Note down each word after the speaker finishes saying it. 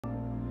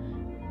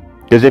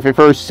Because if you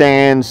threw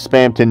Sans,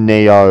 Spamton,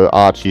 Neo,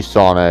 Archie,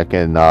 Sonic,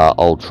 and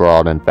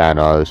Ultron and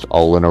Thanos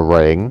all in a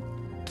ring,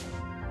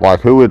 like,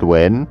 who would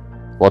win?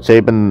 What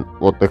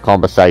the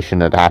conversation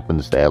that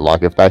happens there?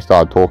 Like, if they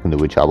started talking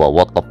to each other,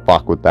 what the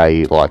fuck would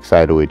they, like,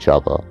 say to each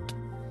other?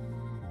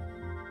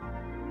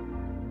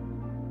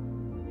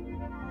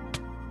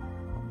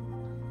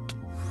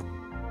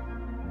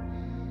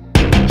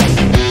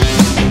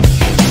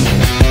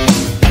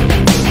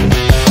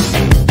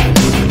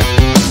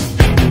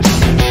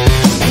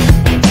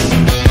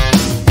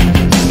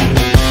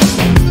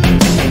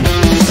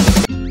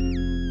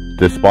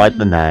 Despite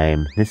the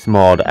name, this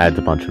mod adds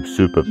a bunch of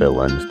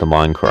supervillains to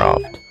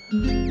Minecraft,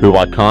 who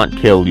I can't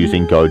kill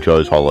using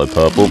Gojo's Hollow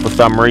Purple for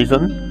some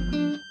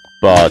reason,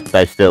 but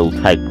they still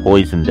take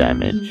poison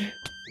damage.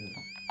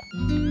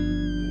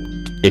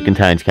 It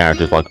contains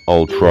characters like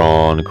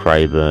Ultron,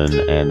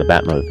 Kraven, and the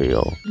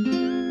Batmobile.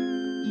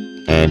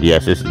 And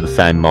yes, this is the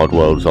same mod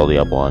world as all the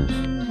other ones.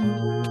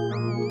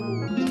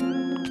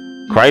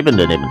 Kraven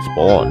didn't even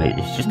spawn,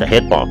 he's just a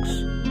hitbox.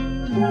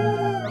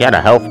 He had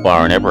a health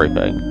bar and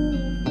everything.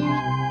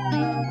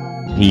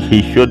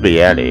 He should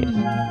be out here.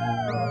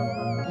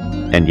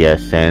 And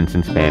yes, Sans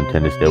and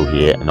Spamton is still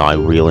here, and I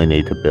really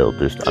need to build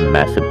just a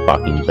massive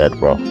fucking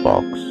bedrock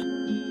box.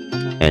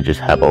 And just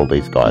have all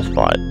these guys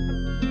fight.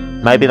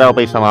 Maybe that'll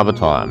be some other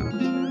time.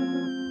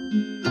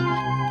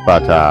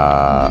 But,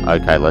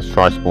 okay, let's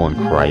try spawn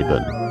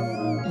Kraven.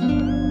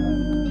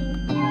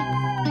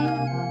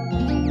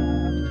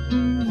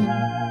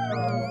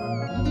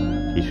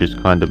 He's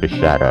just kind of a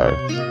shadow.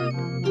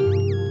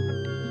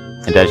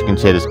 And as you can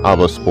see, there's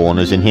other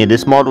spawners in here.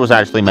 This mod was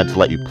actually meant to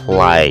let you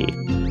play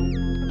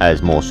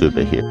as more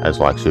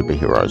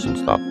superheroes and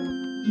stuff.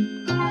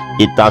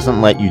 It doesn't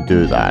let you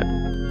do that.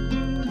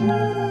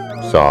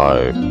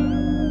 So,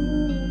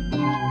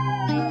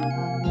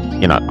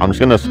 you know, I'm just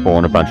going to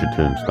spawn a bunch of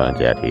tombstones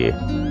out here.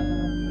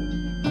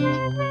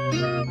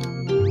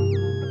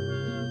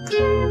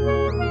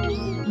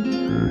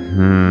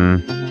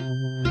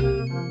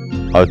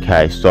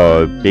 Okay,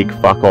 so Big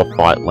Fuck Off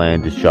Fight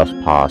Land is just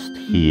past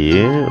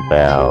here,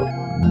 about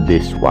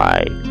this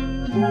way.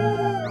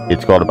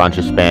 It's got a bunch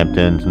of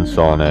Spamtons and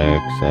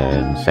Sonics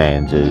and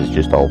Sanses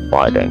just all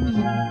fighting.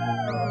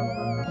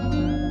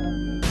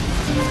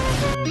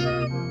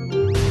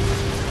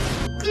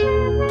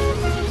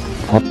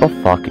 What the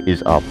fuck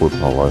is up with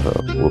Hollow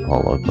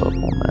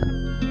Purple, man?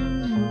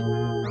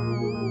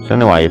 So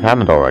anyway, if you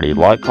haven't already,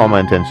 like,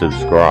 comment, and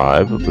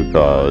subscribe,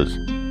 because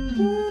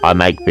I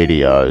make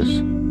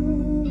videos.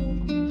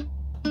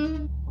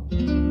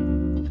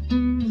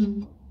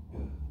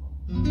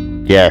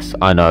 Yes,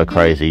 I know,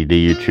 crazy,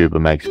 the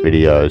YouTuber makes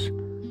videos.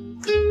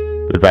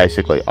 But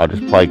basically, I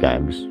just play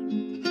games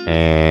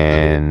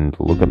and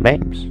look at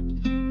memes.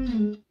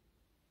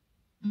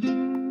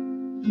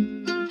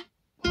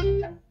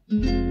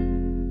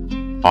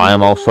 I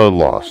am also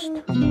lost.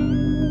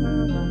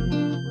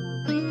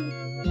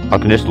 I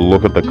can just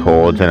look at the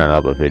chords in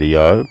another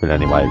video, but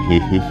anyway,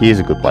 here's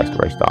a good place to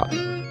restart.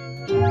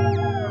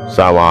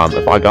 So,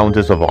 if I go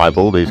into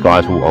survival, these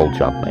guys will all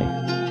jump me.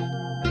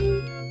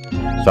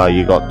 So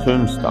you got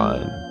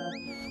Tombstone.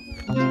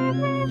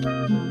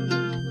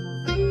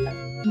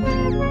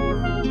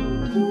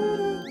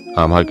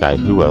 Okay,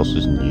 who else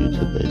is new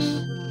to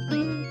this?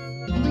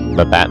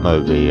 The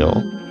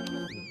Batmobile.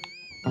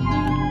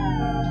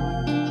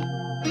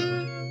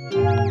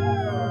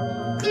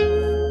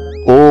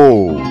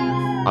 Oh,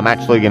 I'm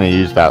actually gonna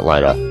use that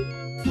later.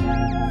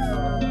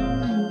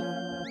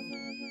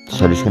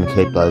 So I'm just gonna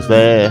keep those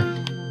there.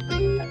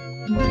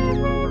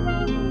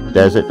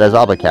 There's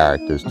other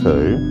characters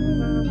too.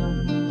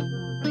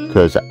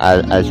 Because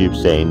as you've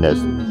seen,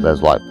 there's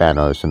like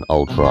Thanos and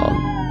Ultron.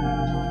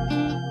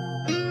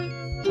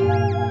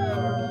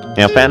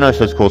 Now Thanos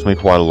has caused me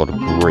quite a lot of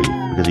grief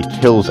because he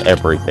kills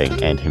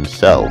everything and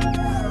himself.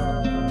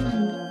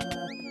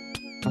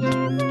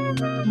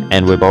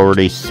 And we've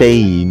already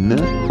seen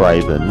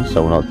Kraven,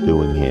 so we're not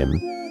doing him.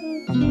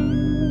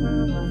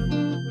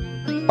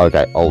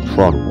 Okay,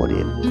 Ultron, what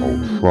if?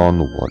 Ultron,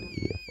 what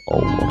if?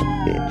 Oh, what a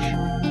bitch.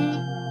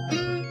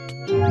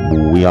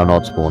 We are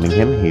not spawning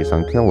him, he's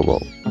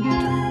unkillable.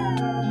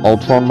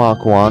 Ultron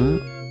Mark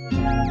 1,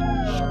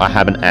 I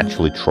haven't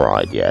actually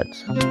tried yet.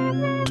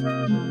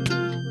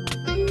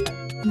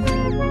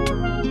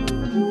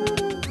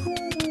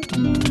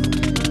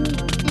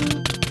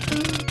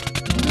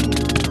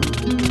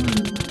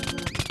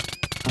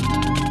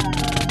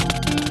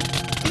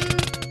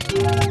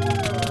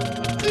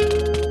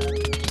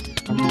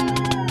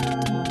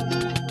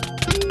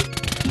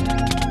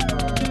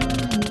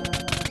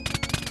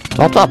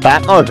 Not the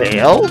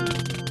Batmobile!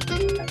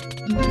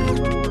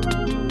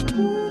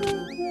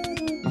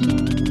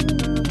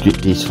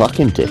 These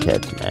fucking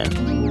dickheads, man.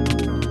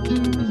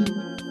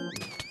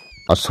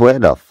 I swear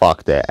to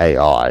fuck their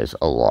AIs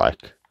are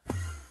like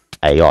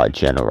AI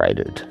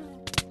generated.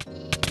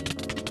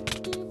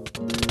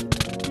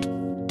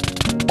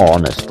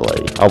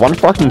 Honestly. I want to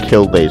fucking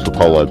kill these with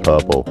Hollow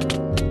Purple.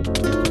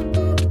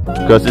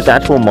 Because this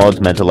actual mod's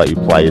meant to let you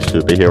play as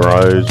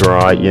superheroes,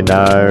 right, you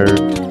know?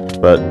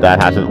 but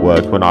that hasn't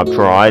worked when I've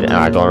tried, and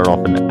I got it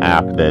off an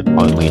app that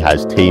only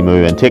has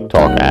Temu and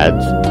TikTok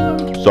ads.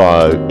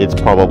 So it's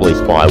probably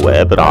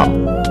spyware, but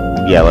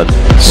yeah, let's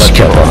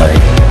try.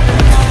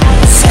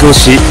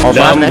 I'll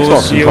have an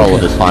Xbox controller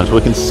this time so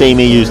we can see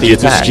me use the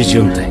attack.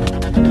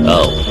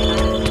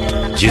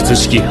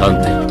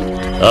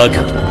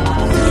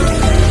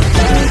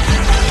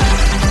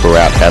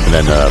 Throughout heaven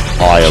and earth,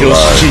 high or low,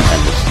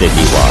 and the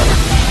sticky one.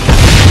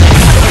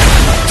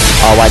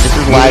 Oh wait, this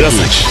is laggy.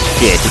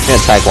 Shit, it's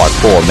gonna take like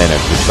 4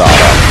 minutes to start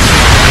up.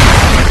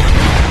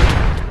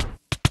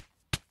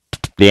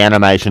 The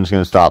animation's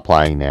gonna start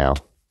playing now,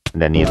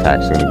 and then the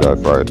attack's gonna go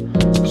through.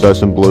 So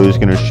some blue's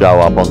gonna show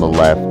up on the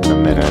left in a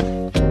minute.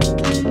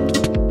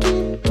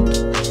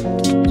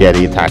 Yeah,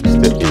 the attack is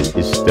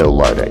still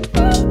loading.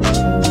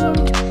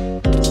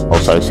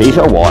 Also,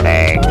 seizure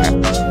warning!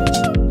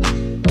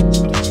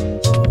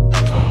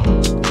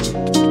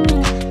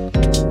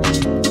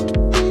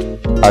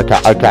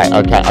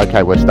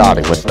 Okay, we're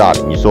starting.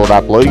 You saw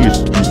that blue? You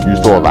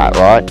saw that,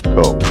 right?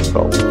 Cool.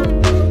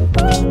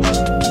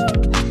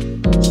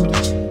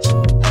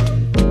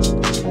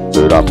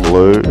 Boot up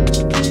blue.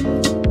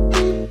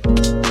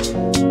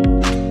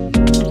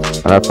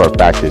 I know for a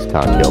fact this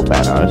can't kill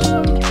Thanos.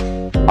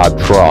 I've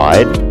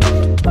tried.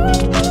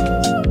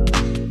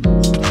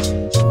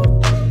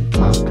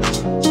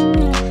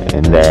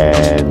 And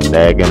then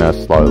they're gonna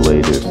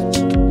slowly just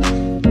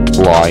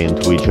fly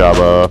into each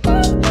other.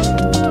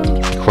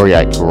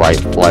 Create great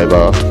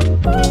flavor.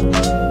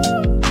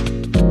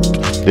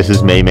 This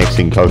is me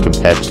mixing Coke and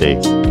Pepsi.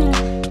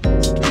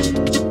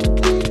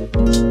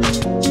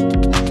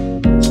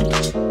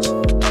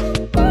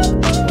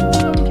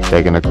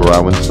 They're gonna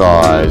grow in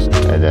size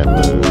and then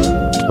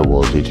move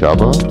towards each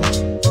other.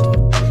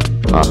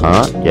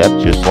 Yep,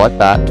 just like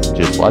that.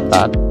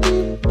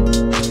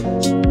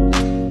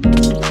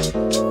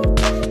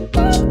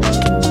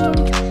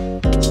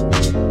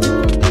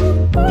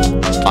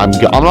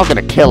 I'm not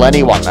gonna kill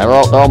anyone. They're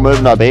all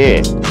moving up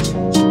here.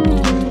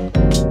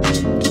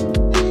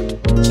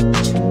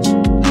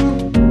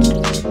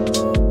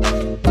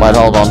 Wait,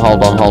 hold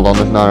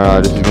on.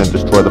 No, this is gonna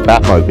destroy the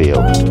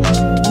Batmobile.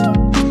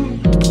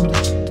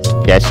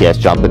 Yes,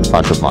 jump in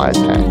front of my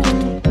attack.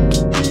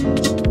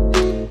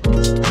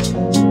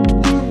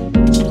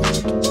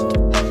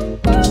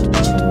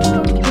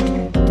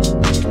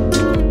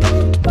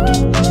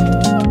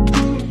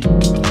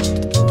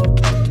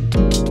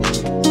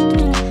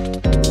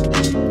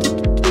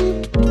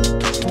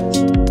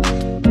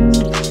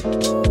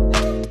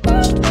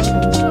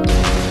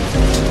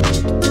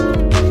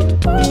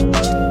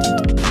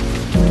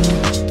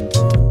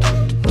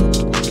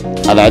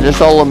 Are they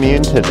just all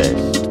immune to this?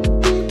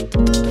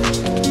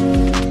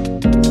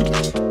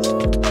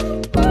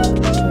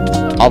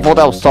 I thought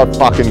that was so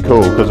fucking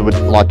cool because it would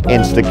like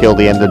insta-kill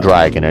the Ender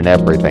Dragon and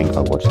everything.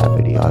 I watched that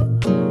video.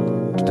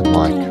 And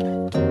like...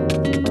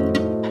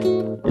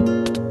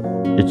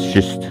 It's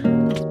just...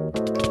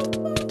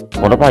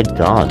 What have I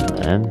done,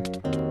 man?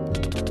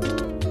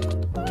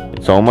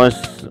 It's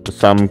almost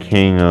some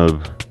king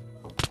of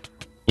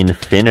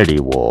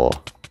Infinity War.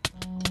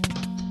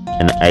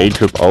 An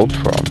Age of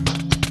Ultron.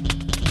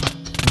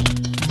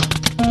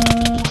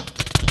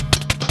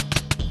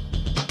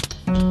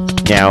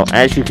 Now,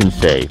 as you can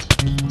see,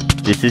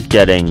 this is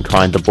getting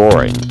kinda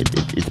boring.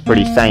 It's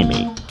pretty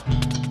samey.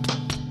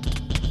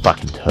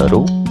 Fucking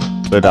turtle.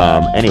 But,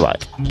 anyway.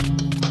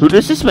 Who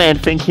does this man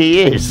think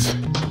he is?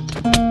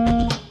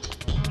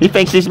 He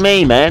thinks he's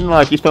me, man.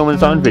 Like, he's filming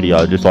his own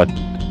video. Just like,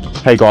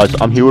 hey guys,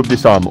 I'm here with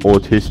this,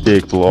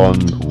 autistic,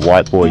 blonde,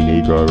 white boy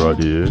Negro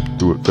right here.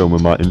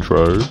 Filming my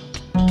intro.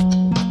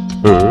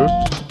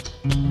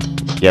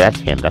 Yeah, that's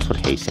him. That's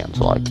what he sounds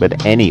like.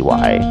 But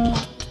anyway.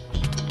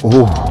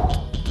 Ooh.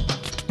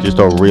 Just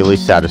a really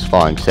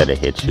satisfying set of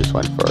hits just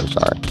went through,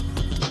 sorry.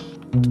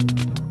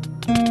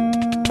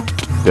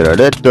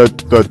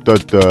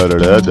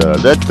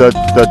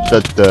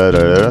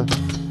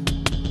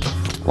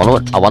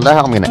 I wonder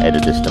how I'm going to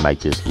edit this to make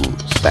this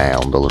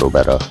sound a little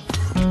better.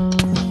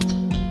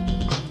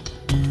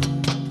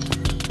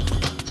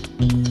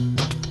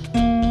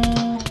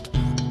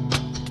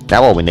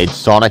 Now all we need is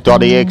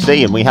Sonic.exe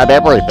and we have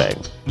everything.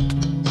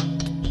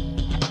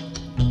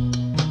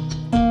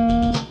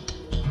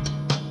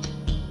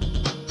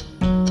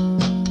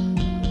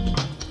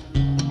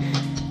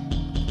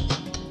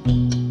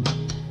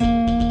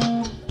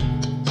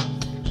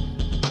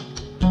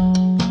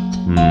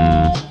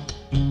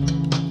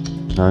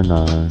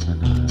 No. I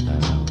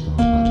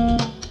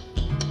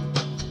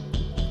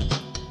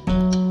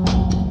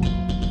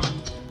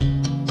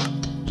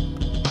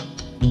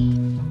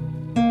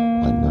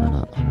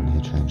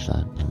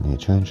need to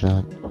change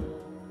that.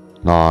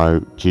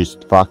 No,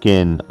 just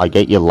fucking, I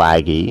get you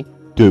laggy.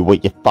 Do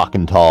what you're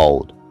fucking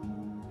told.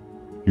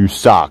 You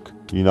suck.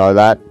 You know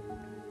that?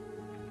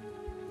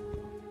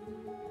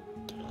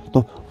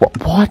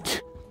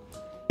 What?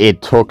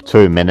 It took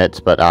 2 minutes,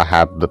 but I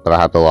have the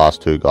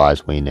last two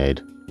guys we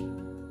need.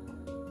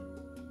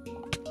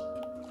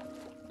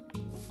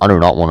 I do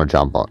not want to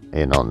jump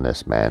in on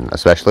this, man.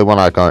 Especially when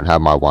I don't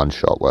have my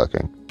one-shot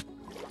working.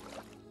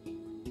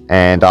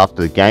 And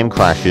after the game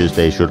crashes,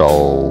 they should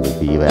all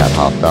be about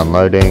half done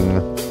loading.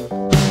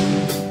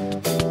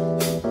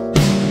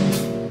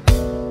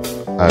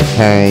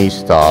 Okay,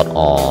 start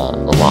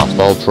on the last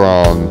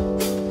Ultron.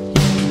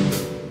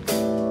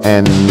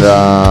 And,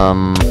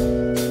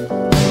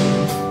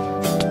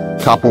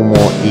 couple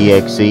more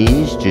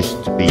EXEs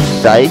just to be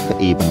safe,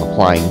 even the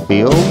playing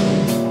field.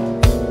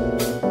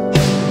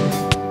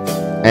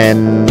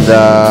 And,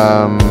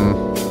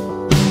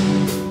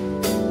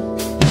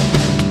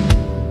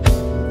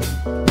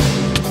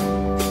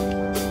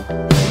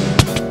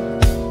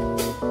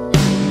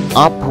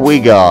 up we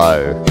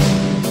go.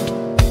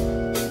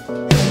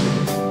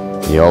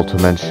 The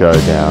ultimate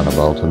showdown of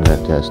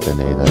Ultimate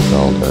Destiny, they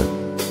called it.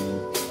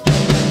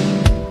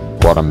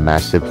 What a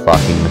massive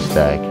fucking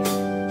mistake.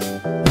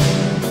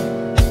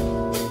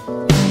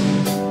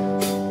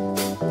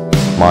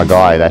 My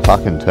guy, they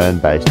fucking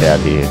turn-based out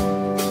here.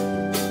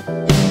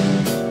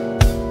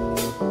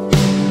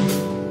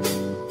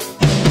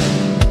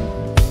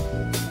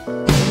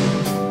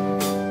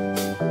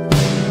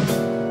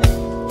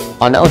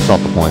 I know it's not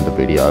the point of the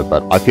video,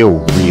 but I feel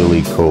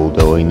really cool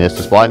doing this.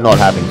 Despite not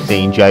having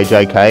seen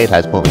JJK, it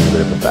has put me in a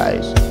bit of a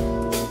phase.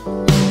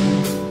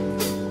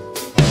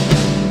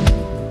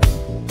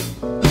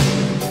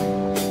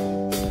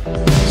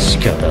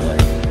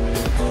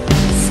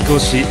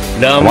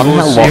 I wonder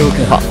how long,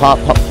 part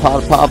of the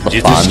fun of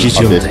this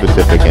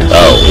specific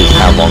instance is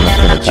how long it's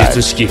going to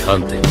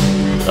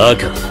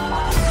take.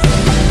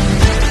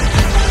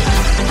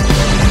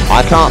 I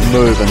can't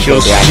move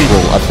until the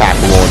actual attack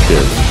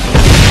launches.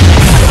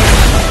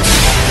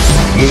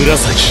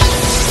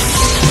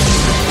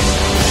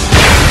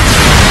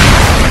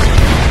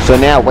 So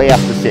now we have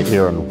to sit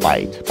here and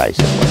wait,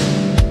 basically.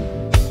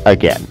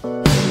 Again.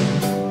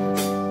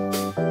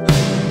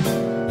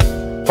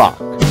 Fuck.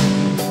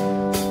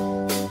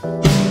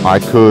 I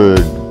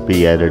could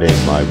be editing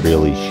my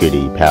really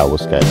shitty power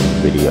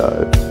scaling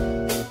video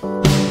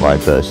right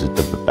versus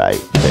the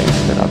debate thing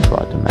that I've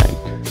tried to make.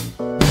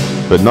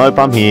 But nope,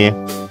 I'm here.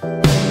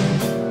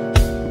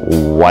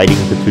 Waiting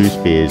for 2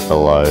 spears to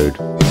load.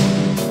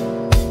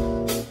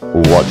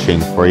 Watching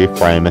 3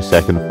 frame a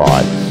second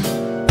fights.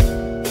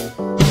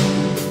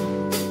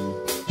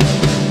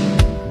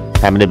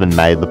 Haven't even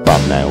made the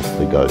thumbnail for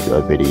the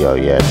Gojo video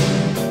yet.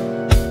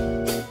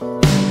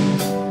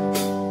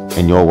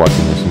 And you're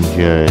watching this in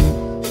June.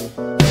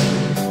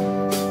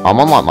 I'm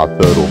on like my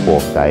 3rd or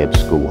 4th day of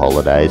school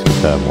holidays for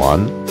term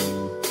 1.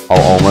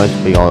 I'll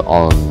almost be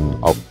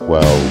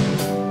well,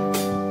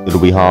 it'll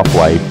be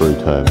halfway through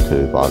term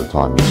 2 by the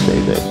time you see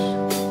this.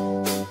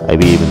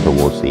 Maybe even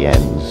towards the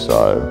end,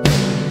 so...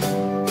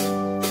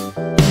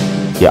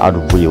 yeah, I'd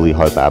really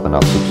hope I have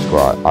enough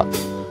subscribers.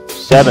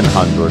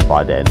 700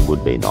 by then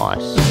would be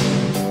nice.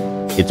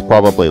 It's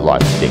probably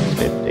like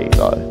 650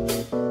 though.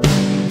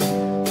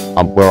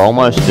 We're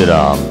almost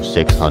at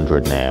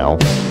 600 now.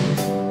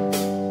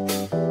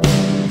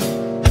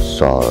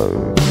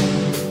 So...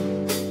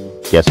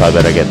 guess I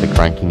better get the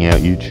cranking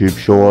out YouTube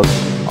shorts.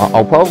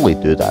 I'll probably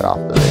do that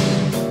after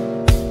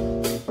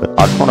this. But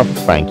I just want to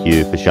thank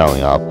you for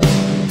showing up.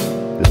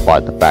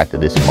 Despite the fact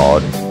that this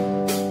mod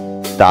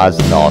does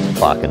not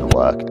fucking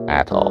work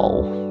at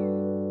all.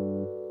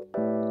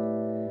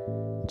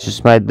 It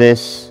just made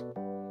this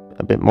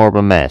a bit more of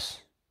a mess.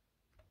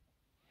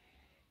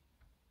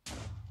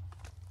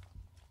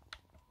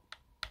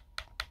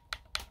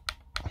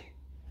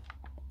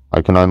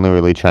 I can only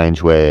really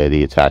change where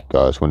the attack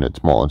goes when it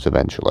spawns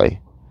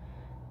eventually.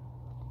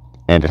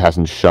 And it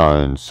hasn't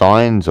shown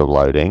signs of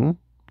loading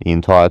the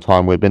entire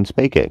time we've been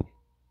speaking.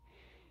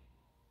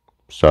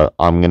 So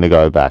I'm going to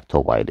go back to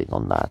waiting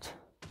on that.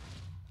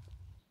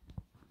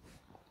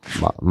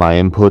 My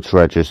inputs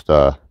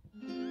register,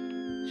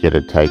 yet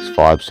it takes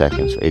 5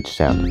 seconds for each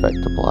sound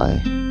effect to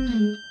play.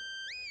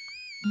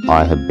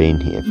 I have been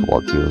here for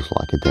what feels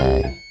like a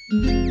day.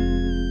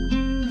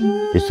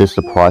 Is this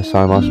the price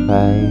I must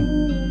pay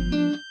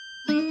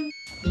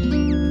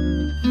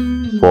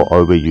for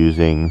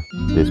overusing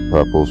this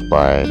purple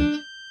spray?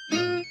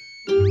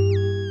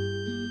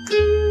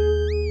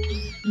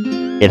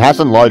 It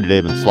hasn't loaded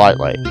even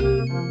slightly.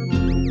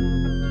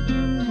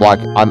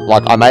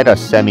 I made a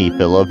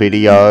semi-filler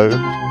video.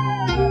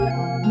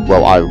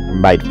 Well, I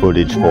made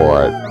footage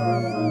for it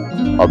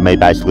of me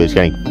basically just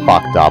getting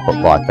fucked up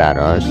by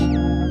Thanos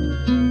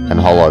and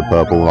Hollow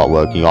Purple not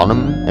working on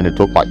him, and it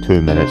took like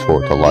 2 minutes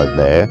for it to load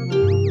there.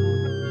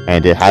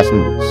 And it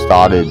hasn't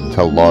started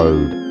to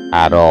load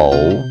at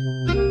all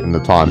in the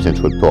time since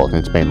we've talked, and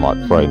it's been like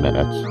 3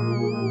 minutes.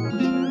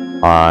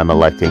 I'm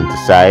electing to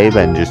save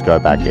and just go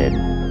back in.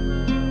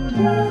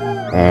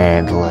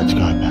 And let's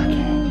go back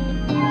in.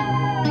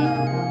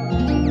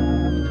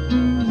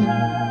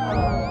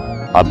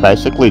 I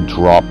basically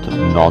dropped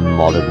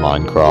non-modded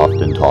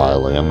Minecraft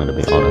entirely, I'm gonna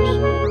be honest.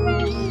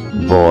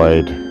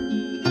 Void.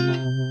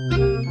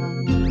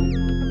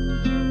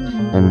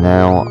 And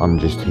now I'm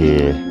just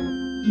here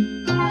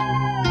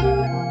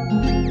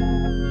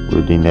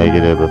with the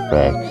negative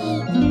effects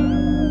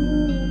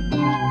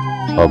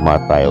of my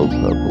failed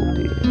purple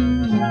deer.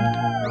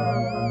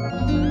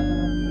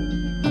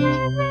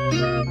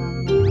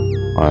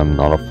 I'm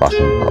not a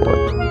fucking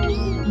poet.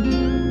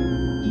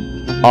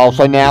 Oh,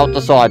 so now it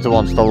decides it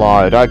wants to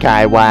load.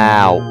 Okay,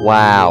 wow,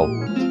 wow.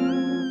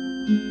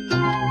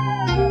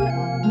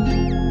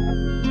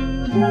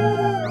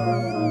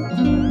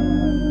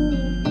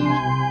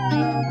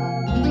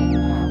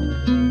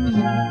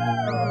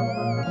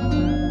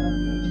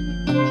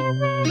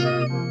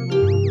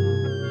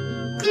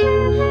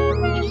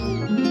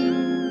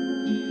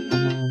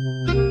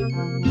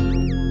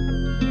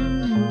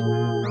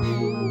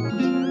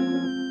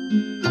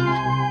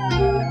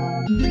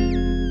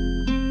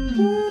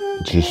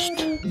 Just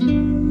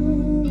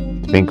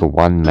think of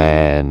one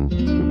man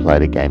who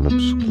played a game of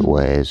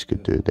squares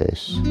could do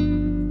this.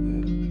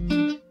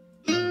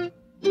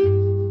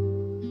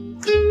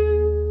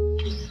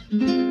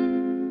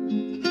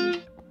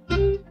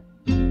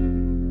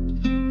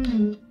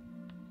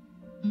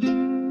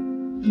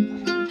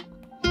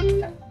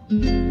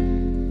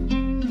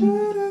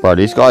 Bro,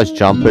 these guys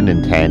jumping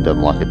in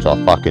tandem like it's a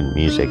fucking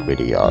music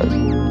video.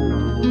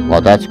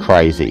 Like, that's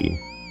crazy.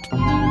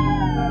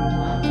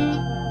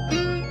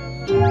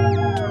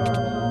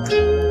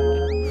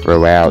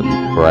 Throughout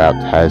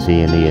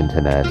Tassie and the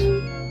internet,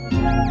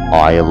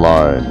 I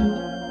alone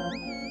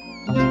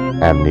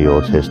am the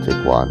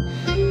autistic one.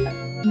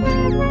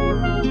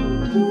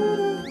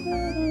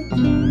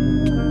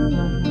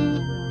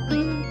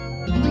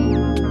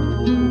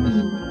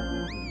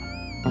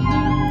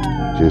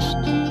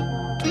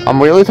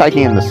 I'm really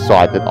taking in the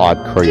site that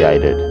I've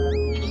created.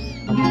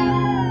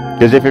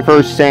 Because if you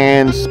threw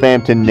Sans,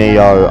 Spamton,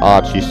 Neo,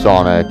 Archie,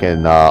 Sonic,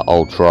 and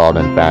Ultron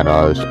and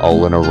Thanos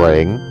all in a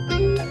ring,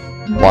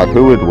 like,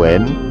 who would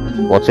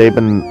win? What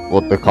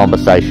the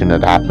conversation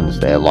that happens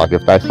there? Like,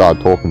 if they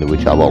started talking to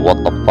each other,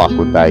 what the fuck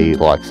would they,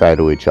 like, say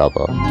to each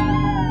other?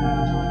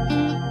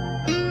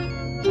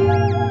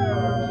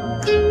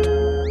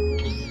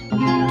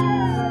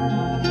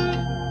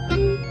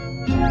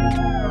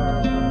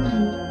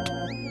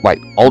 Wait,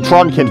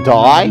 Ultron can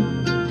die?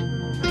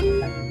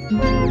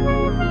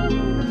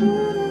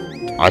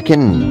 I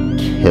can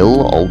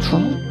kill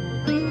Ultron?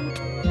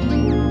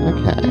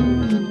 Okay.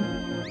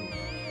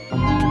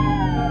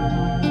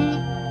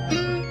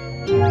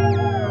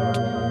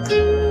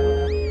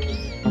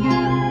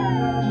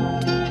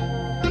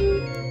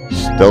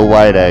 Still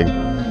waiting.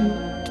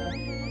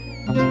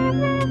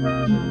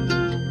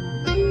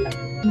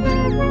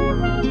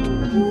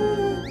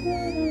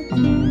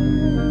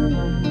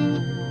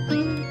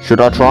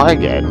 Should I try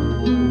again?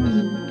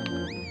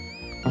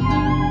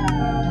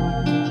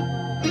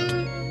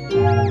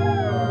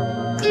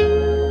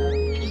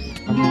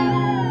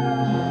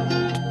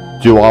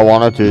 Do I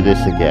want to do this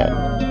again?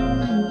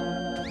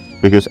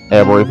 Because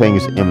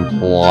everything's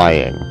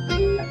implying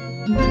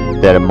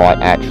that it might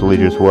actually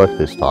just work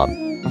this time.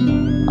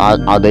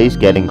 Are these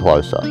getting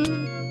closer?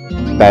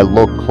 They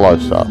look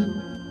closer.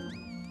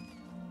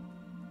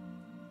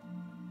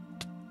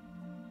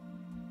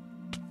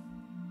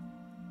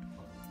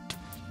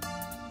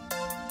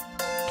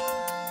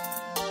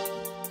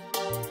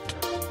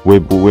 We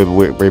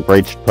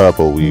breached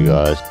purple, you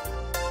guys.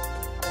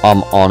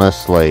 I'm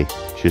honestly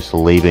just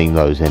leaving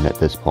those in at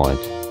this point.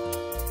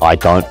 I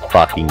don't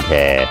fucking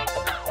care.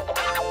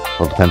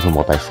 Well, it depends on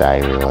what they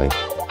say, really.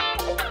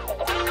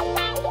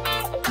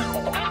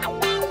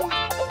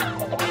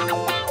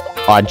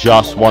 I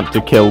just want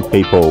to kill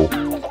people.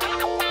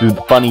 Do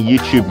the funny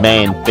YouTube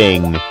man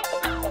thing.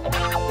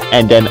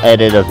 And then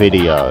edit a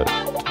video.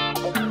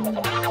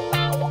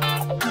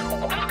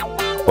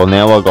 Well,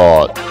 now I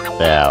got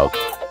about...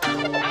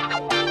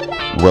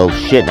 Well,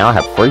 shit, now I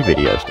have 3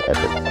 videos to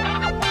edit.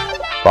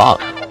 Fuck.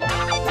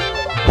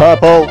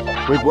 Purple!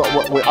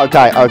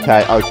 Okay.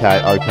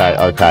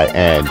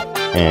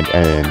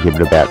 And give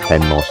it about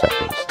 10 more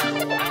seconds.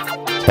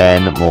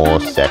 10 more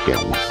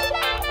seconds.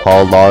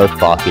 Holo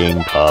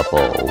fucking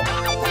purple.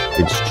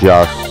 It's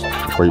just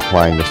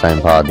replaying the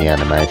same part in the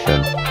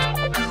animation.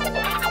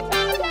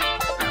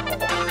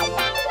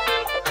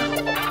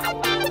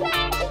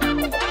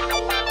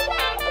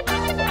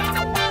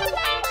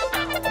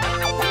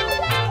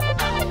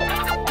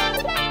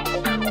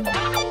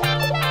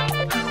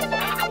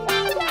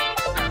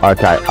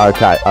 Okay,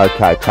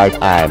 take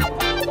aim.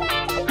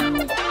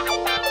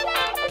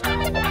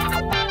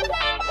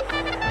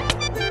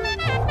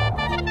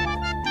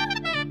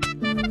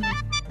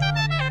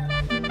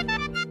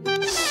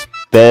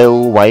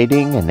 Still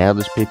waiting, and now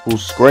there's people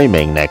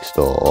screaming next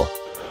door.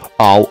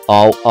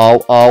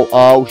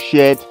 Oh,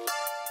 shit.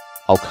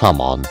 Oh, come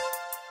on.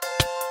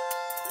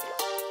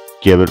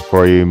 Give it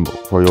for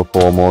your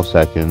 4 more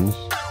seconds.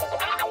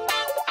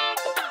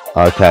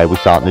 Okay, we're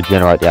starting to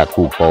generate the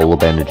actual bowl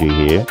of energy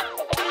here.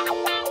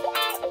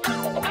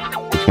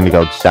 It's going to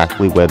go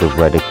exactly where the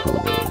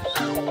reticle is.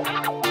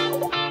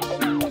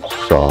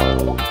 So...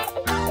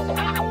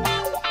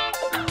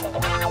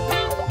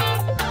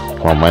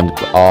 Come on,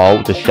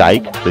 oh, the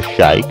shake. We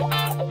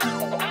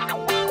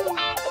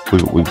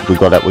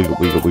got that. We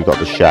got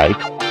the shake.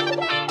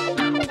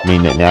 I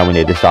mean, now we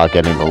need to start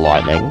getting the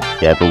lightning.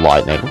 Yeah, the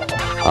lightning.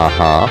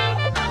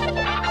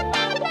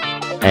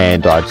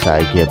 And I'd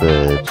say give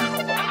it...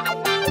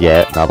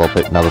 Yeah, another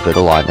bit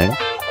of lightning.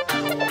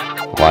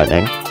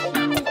 Lightning.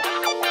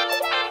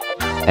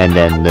 And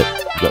then the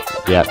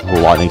actual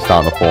lightning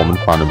starting to form in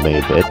front of me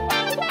a bit.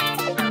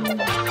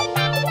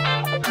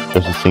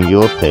 Just a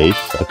singular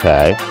piece,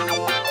 okay.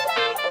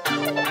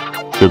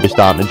 Should be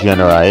starting to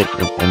generate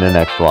in the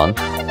next one.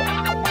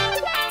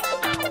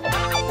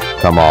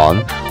 Come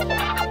on.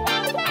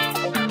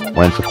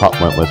 When's the part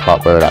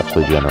where it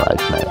actually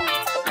generates, man?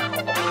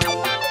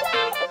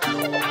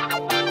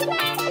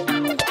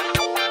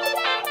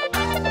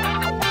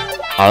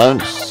 I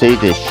don't see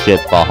this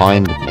shit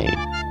behind me.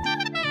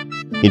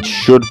 It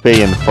should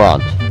be in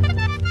front.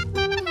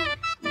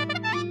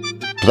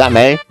 Is that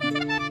me?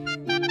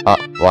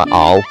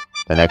 Oh,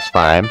 the next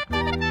frame.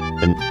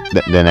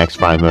 The next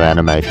frame of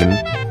animation.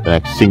 The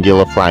next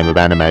singular frame of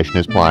animation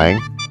is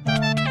playing.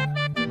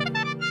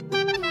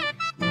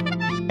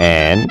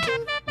 And...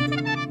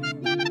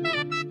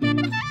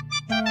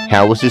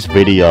 how was this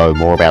video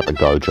more about the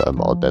Gojo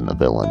mod than the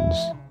villains?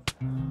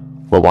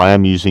 Well, I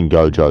am using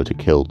Gojo to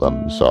kill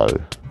them, so...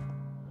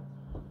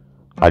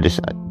 I just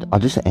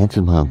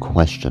answered my own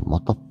question,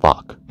 what the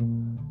fuck?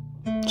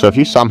 So if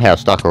you somehow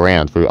stuck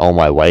around through all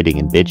my waiting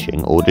and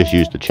bitching, or just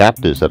used the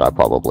chapters that I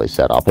probably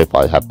set up, if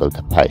I have the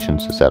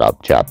patience to set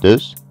up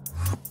chapters,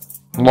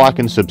 like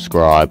and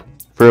subscribe.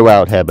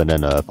 Throughout heaven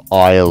and earth,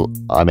 I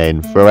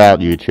mean, throughout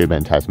YouTube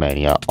and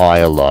Tasmania, I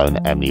alone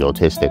am the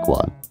autistic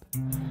one.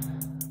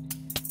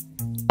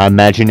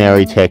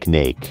 Imaginary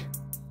technique.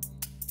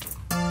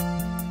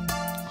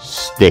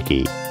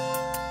 Sticky.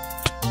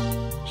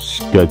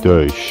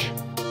 Skadoosh.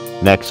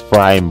 Next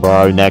frame,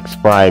 bro. Next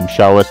frame.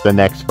 Show us the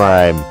next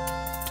frame.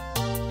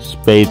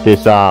 Speed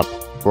this up.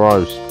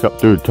 Bro,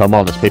 dude, come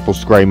on. There's people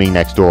screaming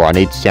next door. I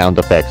need sound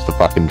effects to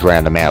fucking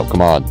drown them out.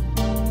 Come on.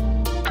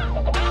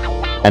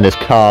 And there's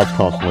cars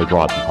constantly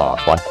driving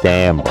past. Like,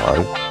 damn,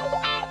 bro.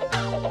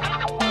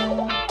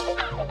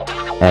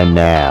 And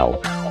now.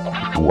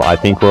 I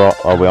think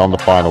are we on the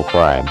final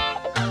frame?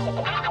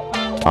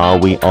 Are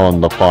we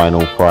on the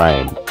final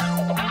frame?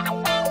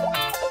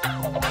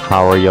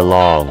 Hurry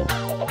along.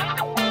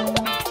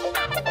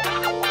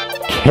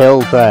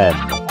 Kill them.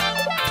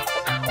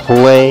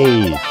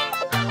 Please.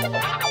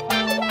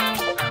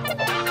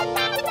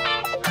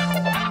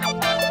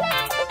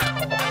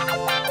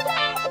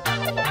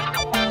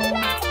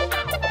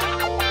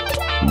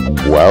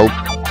 Well,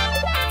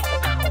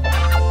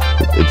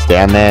 it's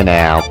down there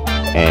now,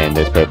 and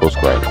there's people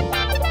screaming.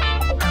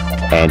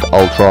 And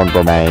Ultron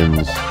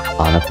remains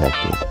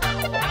unaffected.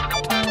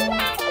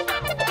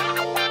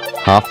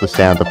 Half the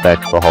sound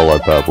effect for Holo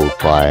Purple's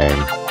playing.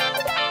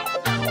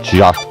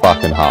 Just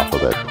fucking half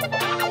of it.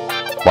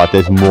 Like,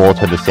 there's more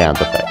to the sound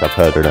effect. I've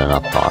heard it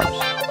enough times.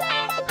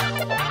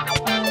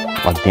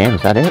 Like, damn,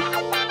 is that it?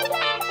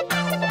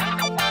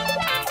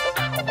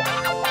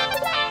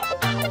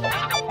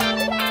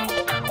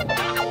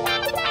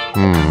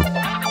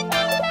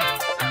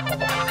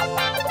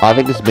 I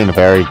think this has been a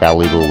very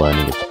valuable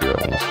learning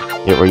experience.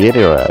 It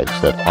reiterates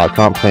that I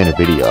can't plan a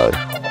video,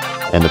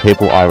 and the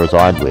people I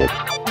reside with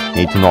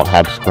need to not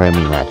have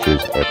screaming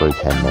matches every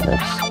 10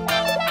 minutes.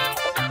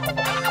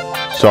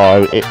 So,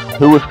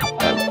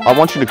 I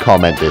want you to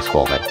comment this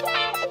for me.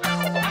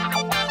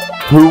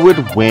 Who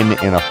would win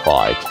in a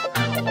fight?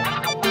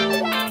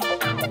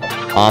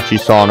 Archie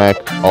Sonic,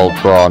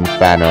 Ultron,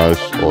 Thanos,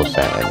 or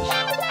Sans?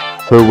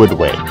 Who would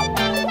win?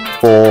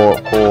 Four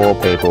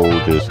people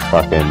just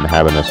fucking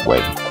having a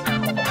swing.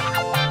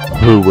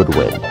 Who would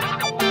win?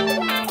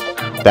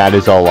 That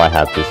is all I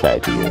have to say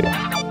to you.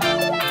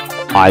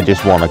 I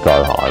just want to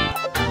go home.